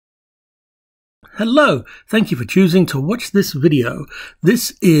Hello, thank you for choosing to watch this video.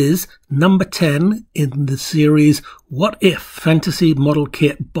 This is number 10 in the series What If Fantasy Model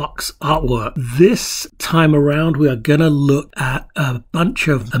Kit Box Artwork. This time around we are going to look at a bunch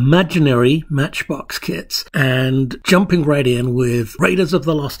of imaginary Matchbox kits and jumping right in with Raiders of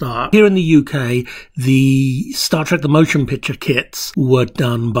the Lost Ark. Here in the UK, the Star Trek the Motion Picture kits were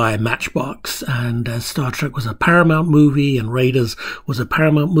done by Matchbox, and as Star Trek was a Paramount movie and Raiders was a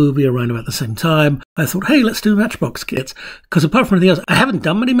Paramount movie around about the same time, I thought, hey, let's do Matchbox kits, because apart from anything else, I haven't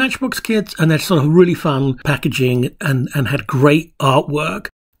done many Matchbox kits, and they're sort of really fun packaging and had great artwork.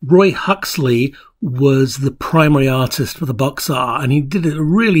 Roy Huxley was the primary artist for the box art, and he did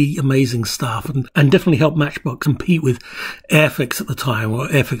really amazing stuff and definitely helped Matchbox compete with Airfix at the time, where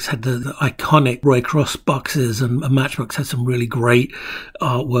Airfix had the iconic Roy Cross boxes, and Matchbox had some really great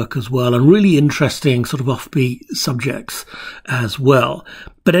artwork as well, and really interesting sort of offbeat subjects as well.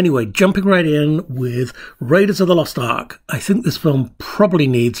 But anyway, jumping right in with Raiders of the Lost Ark. I think this film probably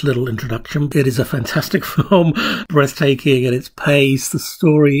needs little introduction. It is a fantastic film, breathtaking at its pace. The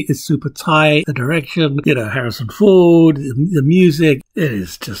story is super tight. The direction, Harrison Ford, the music. It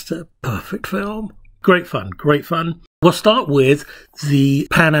is just a perfect film. Great fun, great fun. We'll start with the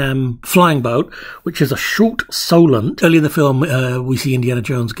Pan Am flying boat, which is a short Solent. Early in the film, we see Indiana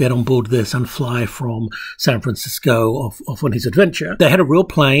Jones get on board this and fly from San Francisco off on his adventure. They had a real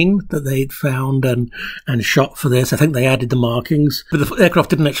plane that they'd found and shot for this. I think they added the markings, but the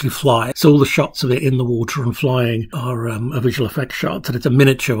aircraft didn't actually fly. So all the shots of it in the water and flying are a visual effects shot, and it's a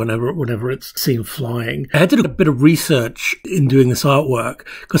miniature whenever it's seen flying. I had to do a bit of research in doing this artwork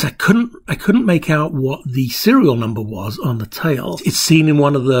because I couldn't make out what the serial number was on the tail. It's seen in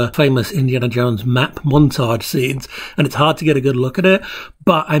one of the famous Indiana Jones map montage scenes, and it's hard to get a good look at it,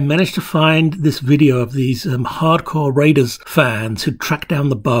 but I managed to find this video of these hardcore Raiders fans who tracked down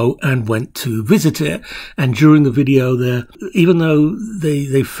the boat and went to visit it. And during the video, even though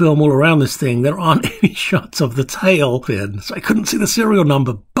they film all around this thing, there aren't any shots of the tail fin, so I couldn't see the serial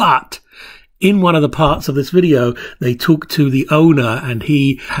number. But in one of the parts of this video, they talk to the owner, and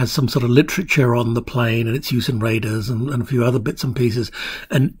he has some sort of literature on the plane and its use in Raiders and a few other bits and pieces.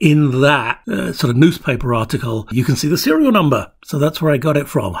 And in that sort of newspaper article, you can see the serial number. So that's where I got it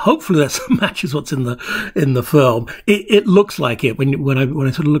from. Hopefully that matches what's in the film. It looks like it when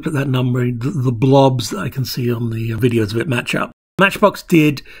I sort of looked at that number. The blobs that I can see on the videos of it match up. Matchbox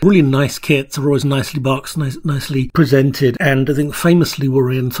did really nice kits. They're always nicely boxed, nicely presented, and I think famously were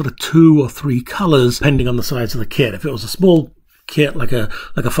in sort of 2 or 3 colours, depending on the size of the kit. If it was a small kit like a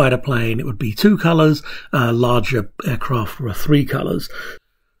fighter plane, it would be 2 colours. Larger aircraft were 3 colours.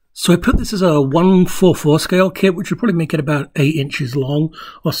 So I put this as a 1/4/4 scale kit, which would probably make it about 8 inches long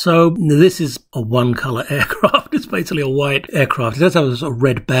or so. Now, this is a 1-color aircraft. It's basically a white aircraft. It does have a sort of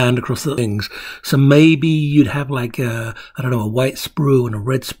red band across the wings. So maybe you'd have like a white sprue and a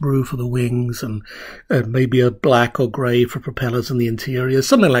red sprue for the wings, and maybe a black or grey for propellers and the interior,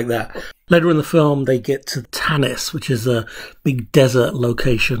 something like that. Later in the film, they get to Tanis, which is a big desert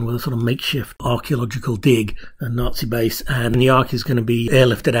location with a sort of makeshift archaeological dig and Nazi base. And the Ark is going to be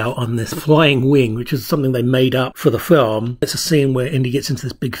airlifted out on this flying wing, which is something they made up for the film. It's a scene where Indy gets into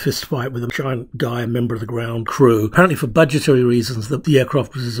this big fist fight with a giant guy, a member of the ground crew. Apparently for budgetary reasons, the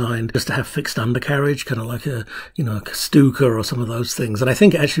aircraft was designed just to have fixed undercarriage, kind of like a Stuka or some of those things. And I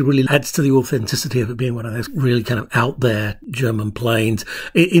think it actually really adds to the authenticity of it being one of those really kind of out there German planes.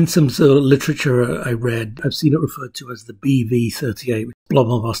 In some sort of literature I read, I've seen it referred to as the BV-38, which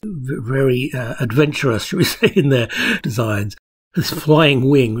Blomhoff, very adventurous, shall we say, in their designs. This flying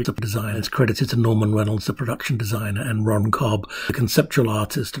wing, which is a design, is credited to Norman Reynolds, the production designer, and Ron Cobb, the conceptual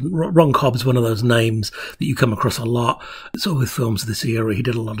artist. And Ron Cobb is one of those names that you come across a lot. So with films of this era, he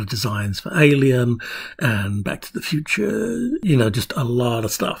did a lot of designs for Alien and Back to the Future, just a lot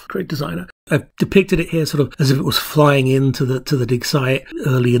of stuff. Great designer. I've depicted it here sort of as if it was flying into the dig site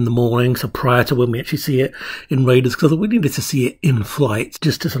early in the morning, so prior to when we actually see it in Raiders, because we needed to see it in flight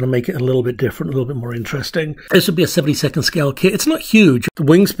just to sort of make it a little bit different, a little bit more interesting. This would be a 72nd scale kit. It's not huge. The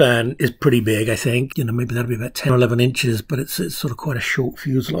wingspan is pretty big, I think. Maybe that'll be about 10 or 11 inches, but it's sort of quite a short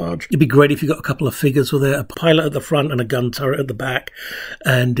fuselage. It'd be great if you got a couple of figures with it, a pilot at the front and a gun turret at the back.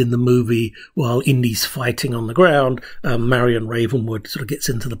 And in the movie, while Indy's fighting on the ground, Marion Ravenwood sort of gets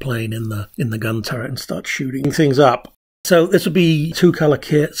into the plane in the gun turret and starts shooting things up. So this would be 2-color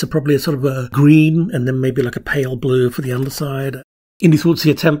kit, so probably a sort of a green and then maybe like a pale blue for the underside. Indy thwarts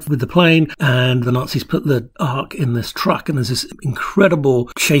the attempt with the plane, and the Nazis put the Ark in this truck, and there's this incredible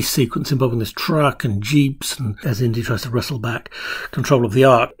chase sequence involving this truck and jeeps, and as Indy tries to wrestle back control of the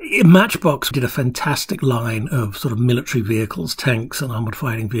Ark. Matchbox did a fantastic line of sort of military vehicles, tanks and armoured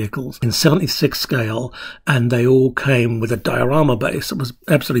fighting vehicles in 76 scale, and they all came with a diorama base. It was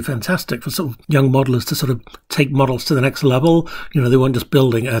absolutely fantastic for sort of young modelers to sort of take models to the next level. You know, they weren't just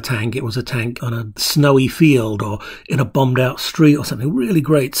building a tank, it was a tank on a snowy field or in a bombed out street or something. Really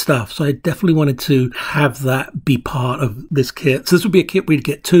great stuff. So I definitely wanted to have that be part of this kit. So this would be a kit where you'd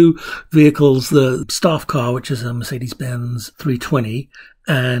get two vehicles, the staff car, which is a Mercedes-Benz 320,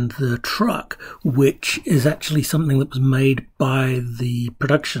 and the truck, which is actually something that was made by the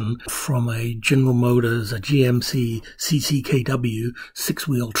production from a General Motors, a GMC CCKW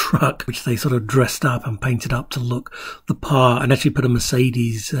 6-wheel truck, which they sort of dressed up and painted up to look the part, and actually put a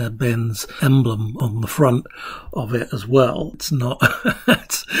Mercedes-Benz emblem on the front of it as well. It's not,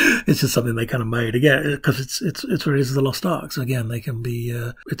 it's just something they kind of made again, because it's Raiders of the Lost Ark. So again, they can be,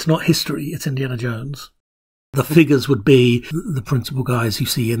 it's not history, it's Indiana Jones. The figures would be the principal guys you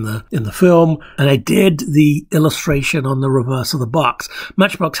see in the film, and I did the illustration on the reverse of the box.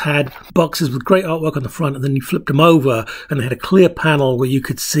 Matchbox had boxes with great artwork on the front, and then you flipped them over, and they had a clear panel where you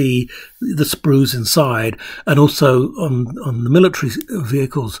could see the sprues inside, and also on the military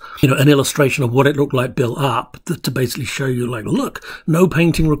vehicles, you know, an illustration of what it looked like built up to basically show you, like, look, no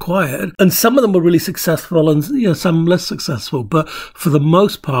painting required. And some of them were really successful, and you know, some less successful, but for the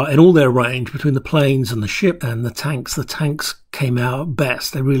most part, in all their range, between the planes and the ship and the tanks came out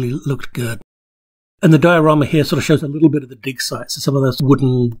best. They really looked good. And the diorama here sort of shows a little bit of the dig sites, so some of those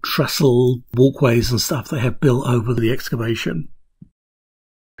wooden trestle walkways and stuff they have built over the excavation.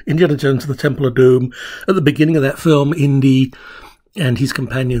 Indiana Jones and the Temple of Doom. At the beginning of that film, Indy and his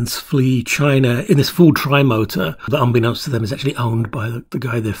companions flee China in this full trimotor that, unbeknownst to them, is actually owned by the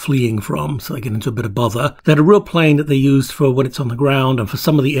guy they're fleeing from, so they get into a bit of bother. They had a real plane that they used for when it's on the ground and for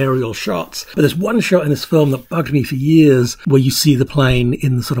some of the aerial shots. But there's one shot in this film that bugged me for years where you see the plane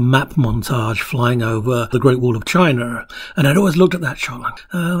in the sort of map montage flying over the Great Wall of China. And I'd always looked at that shot like,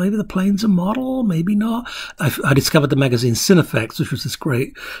 maybe the plane's a model, maybe not. I discovered the magazine Cinefex, which was this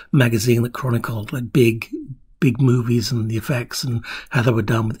great magazine that chronicled like big movies and the effects and how they were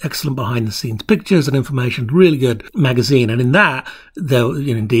done, with excellent behind-the-scenes pictures and information. Really good magazine. And in that,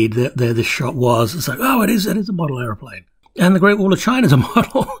 indeed, this shot was, it's like, oh, it is a model aeroplane. And the Great Wall of China is a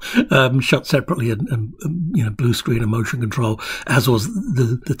model, shot separately and blue screen and motion control, as was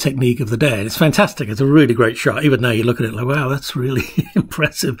the technique of the day. And it's fantastic. It's a really great shot. Even now you look at it like, wow, that's really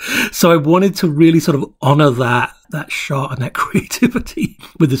impressive. So I wanted to really sort of honor that shot and that creativity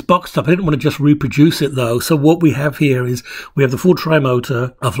with this box top. I didn't want to just reproduce it though. So what we have here is we have the full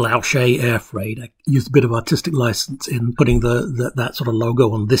trimotor of Laoshe Air Freight. I used a bit of artistic license in putting that sort of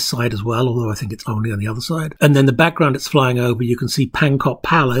logo on this side as well, although I think it's only on the other side. And then the background it's flying over, you can see Pankot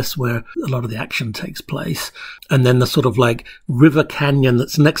Palace, where a lot of the action takes place. And then the sort of like river canyon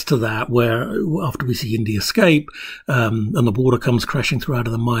that's next to that, where after we see Indy escape, and the water comes crashing through out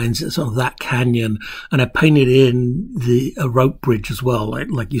of the mines, it's sort of that canyon. And I painted in a rope bridge as well,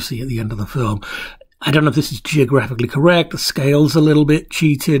 like you see at the end of the film. I don't know if this is geographically correct. The scale's a little bit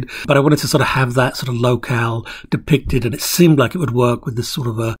cheated, but I wanted to sort of have that sort of locale depicted, and it seemed like it would work with this sort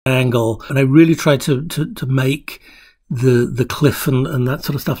of a angle. And I really tried to make the cliff and that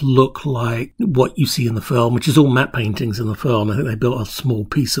sort of stuff look like what you see in the film, which is all matte paintings in the film. I think they built a small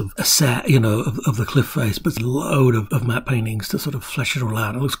piece of a set, of the cliff face, but it's a load of matte paintings to sort of flesh it all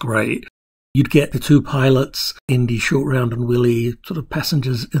out. It looks great. You'd get the two pilots, Indy, Short Round and Willie, sort of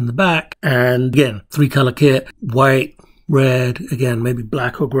passengers in the back. And again, 3-color kit, white, red, again, maybe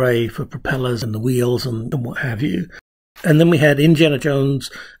black or grey for propellers and the wheels and what have you. And then we had Indiana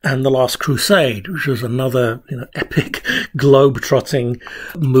Jones and the Last Crusade, which was another, epic globe-trotting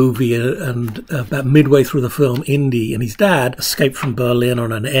movie. And about midway through the film, Indy and his dad escape from Berlin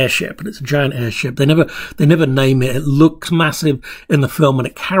on an airship, and it's a giant airship. They never name it. It looks massive in the film, and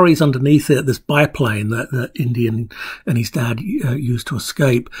it carries underneath it this biplane that Indy and his dad used to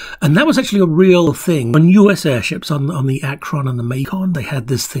escape. And that was actually a real thing. On US airships, on the Akron and the Macon, they had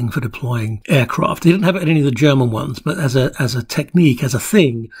this thing for deploying aircraft. They didn't have it in any of the German ones, but as a technique, as a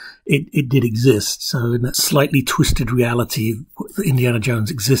thing, it did exist. So in that slightly twisted reality Indiana Jones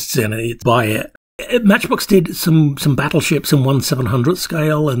exists in, it's by it. Matchbox did some battleships in 1/700th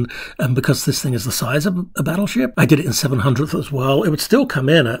scale, and because this thing is the size of a battleship, I did it in 700th as well. It would still come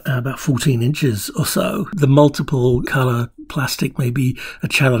in at about 14 inches or so. The multiple color plastic may be a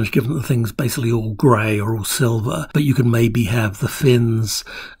challenge given that the thing's basically all grey or all silver, but you can maybe have the fins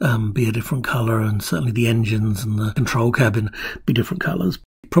be a different colour, and certainly the engines and the control cabin be different colours.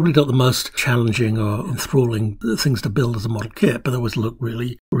 Probably not the most challenging or enthralling things to build as a model kit, but they always look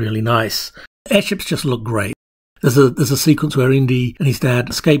really, really nice. Airships just look great. There's a sequence where Indy and his dad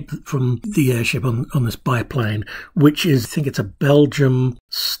escape from the airship on this biplane, which is, I think it's a Belgium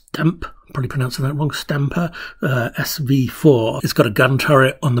Stamp, probably pronouncing that wrong, Stamper, SV4. It's got a gun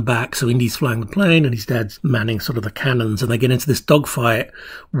turret on the back, so Indy's flying the plane and his dad's manning sort of the cannons, and they get into this dogfight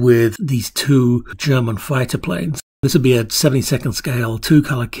with these two German fighter planes. This would be a 72nd scale,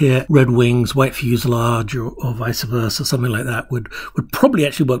 2-color kit, red wings, white fuselage, or vice versa, something like that would probably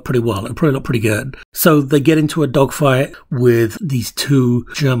actually work pretty well. It would probably look pretty good. So they get into a dogfight with these two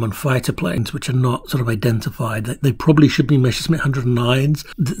German fighter planes, which are not sort of identified. They probably should be Messerschmitt 109s.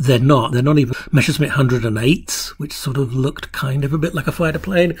 They're not. They're not even Messerschmitt 108s, which sort of looked kind of a bit like a fighter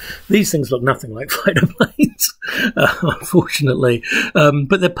plane. These things look nothing like fighter planes, unfortunately.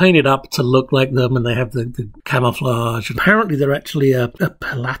 But they're painted up to look like them, and they have the camouflage. Apparently they're actually a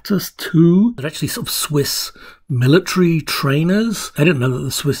Pilatus 2. They're actually sort of Swiss military trainers. I didn't know that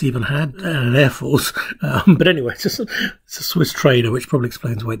the Swiss even had an air force. But anyway, it's a Swiss trainer, which probably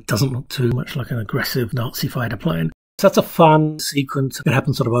explains why it doesn't look too much like an aggressive Nazi fighter plane. So that's a fun sequence. It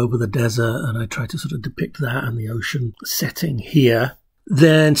happens sort of over the desert, and I try to sort of depict that and the ocean setting here.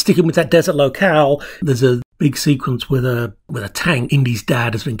 Then, sticking with that desert locale, there's a big sequence with a tank. Indy's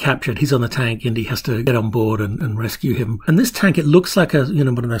dad has been captured. He's on the tank. Indy has to get on board and rescue him. And this tank, it looks like one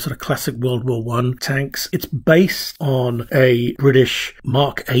of those sort of classic World War I tanks. It's based on a British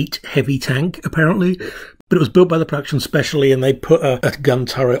Mark 8 heavy tank, apparently. But it was built by the production specially, and they put a gun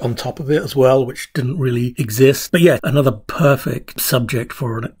turret on top of it as well, which didn't really exist. But yeah, another perfect subject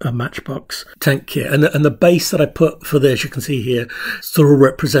for a Matchbox tank kit. And the base that I put for this, you can see here, sort of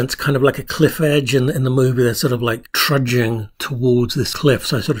represents kind of like a cliff edge. In the movie, they're sort of like trudging towards this cliff.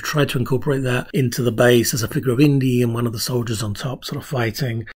 So I sort of tried to incorporate that into the base as a figure of Indy and one of the soldiers on top sort of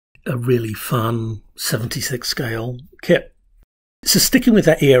fighting. A really fun 76 scale kit. So sticking with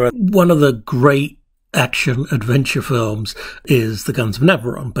that era, one of the great action adventure films is The Guns of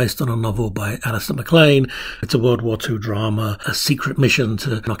Navarone, based on a novel by Alistair MacLean. It's a World War II drama, a secret mission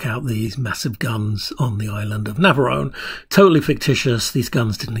to knock out these massive guns on the island of Navarone. Totally fictitious. These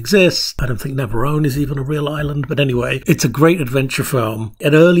guns didn't exist. I don't think Navarone is even a real island, but anyway, it's a great adventure film.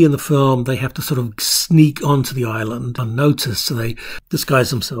 And early in the film, they have to sort of sneak onto the island unnoticed, so they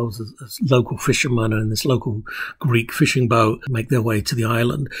disguise themselves as local fishermen, and in this local Greek fishing boat make their way to the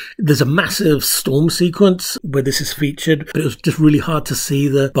island. There's a massive storm sequence where this is featured, but it was just really hard to see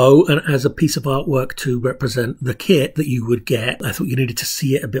the boat, and as a piece of artwork to represent the kit that you would get, I thought you needed to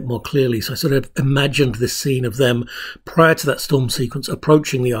see it a bit more clearly. So I sort of imagined this scene of them prior to that storm sequence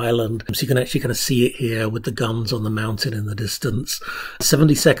approaching the island, so you can actually kind of see it here with the guns on the mountain in the distance.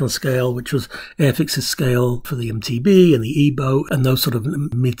 72nd scale, which was Airfix's scale for the MTB and the E-boat and those sort of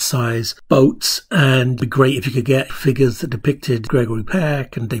mid-size boats, and it'd be great if you could get figures that depicted Gregory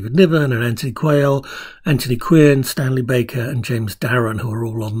Peck and David Niven and Anthony Quayle, Anthony Quinn, Stanley Baker and James Darren, who are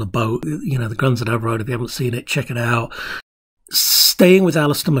all on the boat. You know, The Guns of Navarone, if you haven't seen it, check it out. Staying with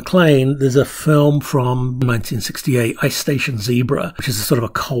Alistair MacLean, there's a film from 1968, Ice Station Zebra, which is a sort of a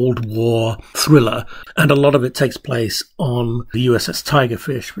Cold War thriller, and a lot of it takes place on the USS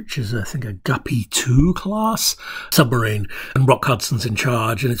Tigerfish, which is, I think, a Guppy 2 class submarine, and Rock Hudson's in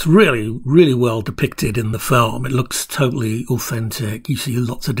charge, and it's really, really well depicted in the film. It looks totally authentic. You see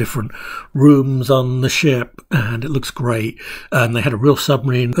lots of different rooms on the ship, and it looks great, and they had a real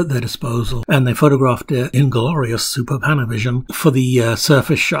submarine at their disposal, and they photographed it in glorious Super Panavision for the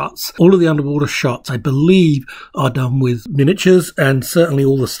surface shots. All of the underwater shots, I believe, are done with miniatures, and certainly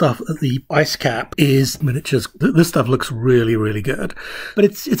all the stuff at the ice cap is miniatures. This stuff looks really, really good. But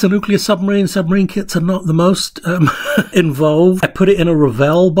it's a nuclear submarine. Submarine kits are not the most involved. I put it in a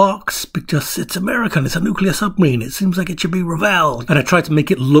Revell box because it's American. It's a nuclear submarine. It seems like it should be Revell. And I tried to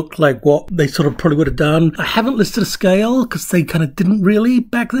make it look like what they sort of probably would have done. I haven't listed a scale because they kind of didn't really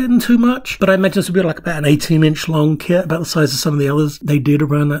back then too much. But I imagine this would be like about an 18-inch long kit, about the size of some of the others they did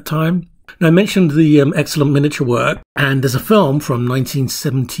around that time. Now, I mentioned the excellent miniature work, and there's a film from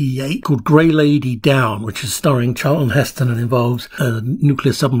 1978 called Grey Lady Down, which is starring Charlton Heston and involves a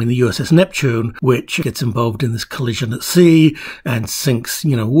nuclear submarine, the USS Neptune, which gets involved in this collision at sea and sinks,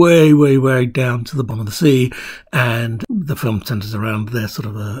 you know, way, way, way down to the bottom of the sea. And the film centers around their sort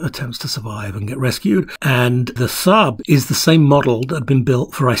of attempts to survive and get rescued. And the sub is the same model that had been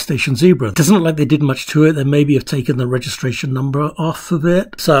built for Ice Station Zebra. It doesn't look like they did much to it. They maybe have taken the registration number off of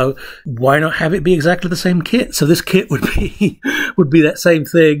it. So why not have it be exactly the same kit? So this kit would be that same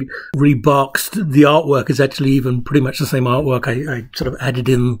thing, reboxed. The artwork is actually even pretty much the same artwork. I sort of added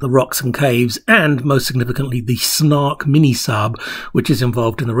in the rocks and caves, and most significantly, the Snark mini sub, which is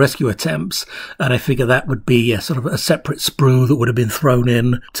involved in the rescue attempts. And I figure that would be sort of a separate sprue that would have been thrown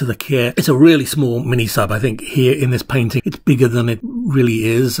in to the kit. It's a really small mini sub. I think here in this painting, it's bigger than it really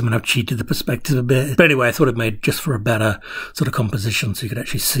is. I mean, I've cheated the perspective a bit. But anyway, I thought it made just for a better sort of composition so you could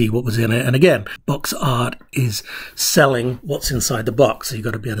actually see what was in it. And again, box art is selling what's inside the box, so you've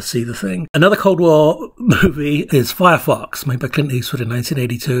got to be able to see the thing. Another Cold War movie is Firefox, made by Clint Eastwood in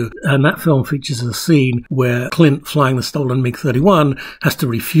 1982. And that film features a scene where Clint, flying the stolen MiG-31, has to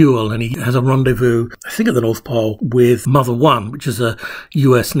refuel, and he has a rendezvous, I think at the North Pole, with Mother 1, which is a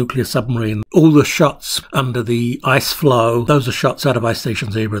US nuclear submarine. All the shots under the ice flow, those are shots out of Ice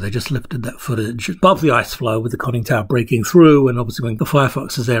Station Zebra. They just lifted that footage above the ice flow with the conning tower breaking through, and obviously when the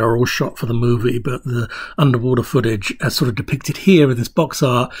Firefoxes there are all shot for the movie, but the underwater footage as sort of depicted here in this box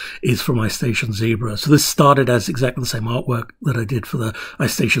art is from Ice Station Zebra. So this started as exactly the same artwork that I did for the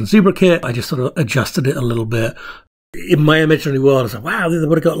Ice Station Zebra kit. I just sort of adjusted it a little bit. In my imaginary world, I was like, wow, they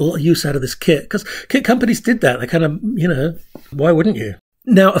would have got a lot of use out of this kit. Because kit companies did that. They kind of, why wouldn't you?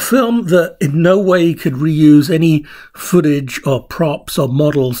 Now, a film that in no way could reuse any footage or props or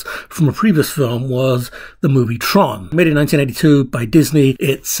models from a previous film was the movie Tron. Made in 1982 by Disney.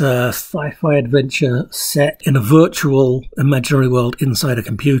 It's a sci-fi adventure set in a virtual imaginary world inside a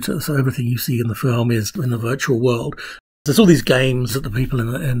computer. So everything you see in the film is in the virtual world. There's all these games that the people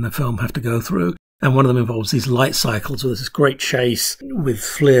in the film have to go through. And one of them involves these light cycles. So there's this great chase with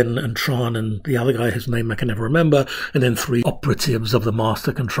Flynn and Tron and the other guy whose name I can never remember. And then 3 operatives of the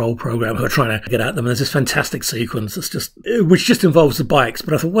master control program who are trying to get at them. And there's this fantastic sequence which just involves the bikes.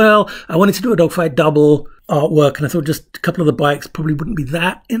 But I thought, well, I wanted to do a dogfight double artwork, and I thought just a couple of the bikes probably wouldn't be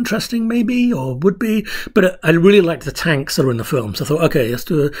that interesting, maybe, or would be. But I really liked the tanks that are in the film. So I thought, okay, let's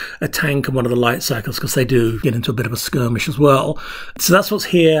do a tank and one of the light cycles, because they do get into a bit of a skirmish as well. So that's what's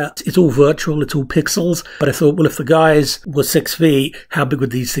here. It's all virtual, it's all pixels. But I thought, well, if the guys were 6 feet, how big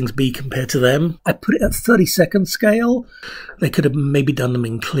would these things be compared to them? I put it at 32nd scale. They could have maybe done them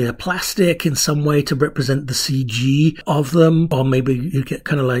in clear plastic in some way to represent the CG of them, or maybe you get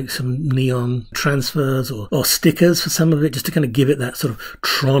kind of like some neon transfers or stickers for some of it, just to kind of give it that sort of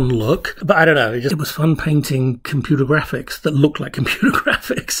Tron look. But I don't know, it was fun painting computer graphics that looked like computer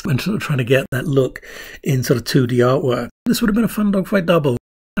graphics and sort of trying to get that look in sort of 2D artwork. This would have been a fun dogfight double.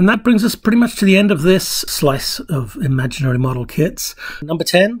 And that brings us pretty much to the end of this slice of imaginary model kits. Number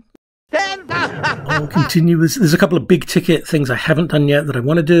 10. I'll continue. There's a couple of big ticket things I haven't done yet that I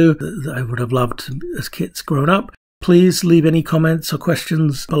want to do, that I would have loved as kits growing up. Please leave any comments or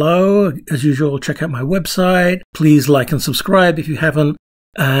questions below. As usual, check out my website. Please like and subscribe if you haven't.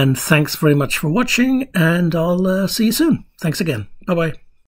 And thanks very much for watching, and I'll see you soon. Thanks again. Bye-bye.